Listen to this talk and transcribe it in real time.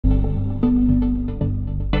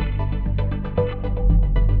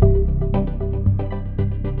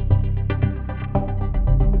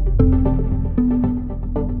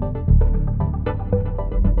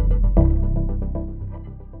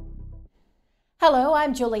Hello,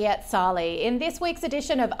 I'm Juliette Sarli. In this week's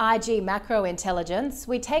edition of IG Macro Intelligence,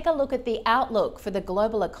 we take a look at the outlook for the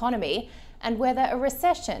global economy and whether a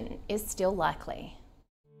recession is still likely.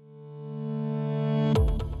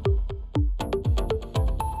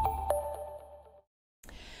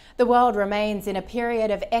 The world remains in a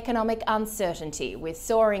period of economic uncertainty, with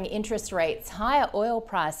soaring interest rates, higher oil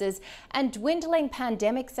prices, and dwindling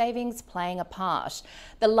pandemic savings playing a part.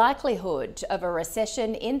 The likelihood of a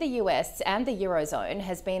recession in the US and the Eurozone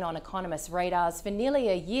has been on economists' radars for nearly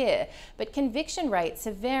a year, but conviction rates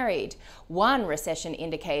have varied. One recession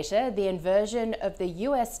indicator, the inversion of the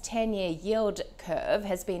US 10-year yield curve,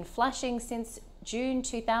 has been flashing since June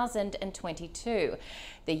 2022.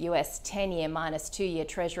 The US 10-year minus 2-year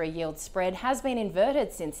Treasury yield spread has been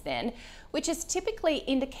inverted since then, which is typically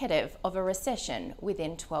indicative of a recession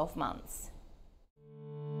within 12 months.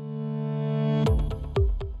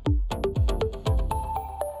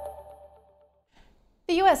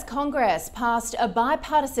 The US Congress passed a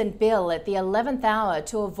bipartisan bill at the 11th hour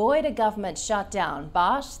to avoid a government shutdown,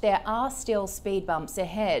 but there are still speed bumps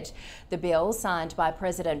ahead. The bill, signed by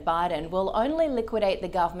President Biden, will only liquidate the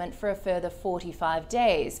government for a further 45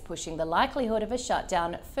 days, pushing the likelihood of a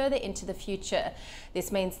shutdown further into the future.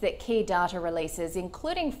 This means that key data releases,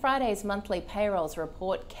 including Friday's monthly payrolls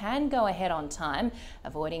report, can go ahead on time,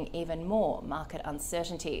 avoiding even more market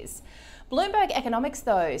uncertainties. Bloomberg Economics,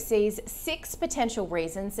 though, sees 6 potential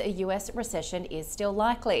reasons a US recession is still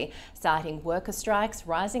likely, citing worker strikes,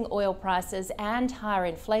 rising oil prices, and higher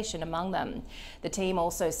inflation among them. The team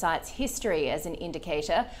also cites history as an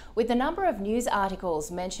indicator, with a number of news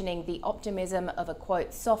articles mentioning the optimism of a,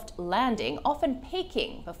 quote, soft landing often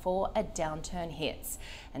peaking before a downturn hits.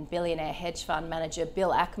 And billionaire hedge fund manager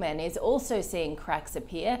Bill Ackman is also seeing cracks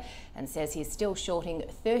appear and says he's still shorting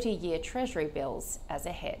 30-year Treasury bills as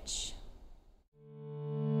a hedge.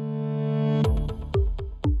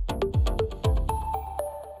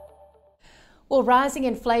 Well, rising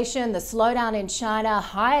inflation, the slowdown in China,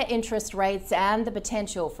 higher interest rates, and the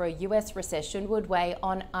potential for a US recession would weigh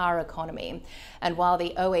on our economy. And while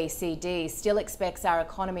the OECD still expects our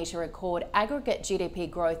economy to record aggregate GDP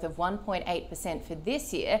growth of 1.8% for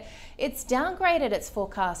this year, it's downgraded its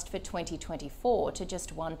forecast for 2024 to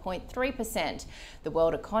just 1.3%. The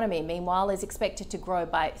world economy, meanwhile, is expected to grow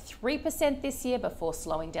by 3% this year before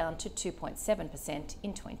slowing down to 2.7%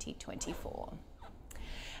 in 2024.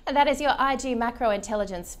 And that is your IG Macro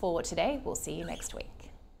Intelligence for today. We'll see you next week.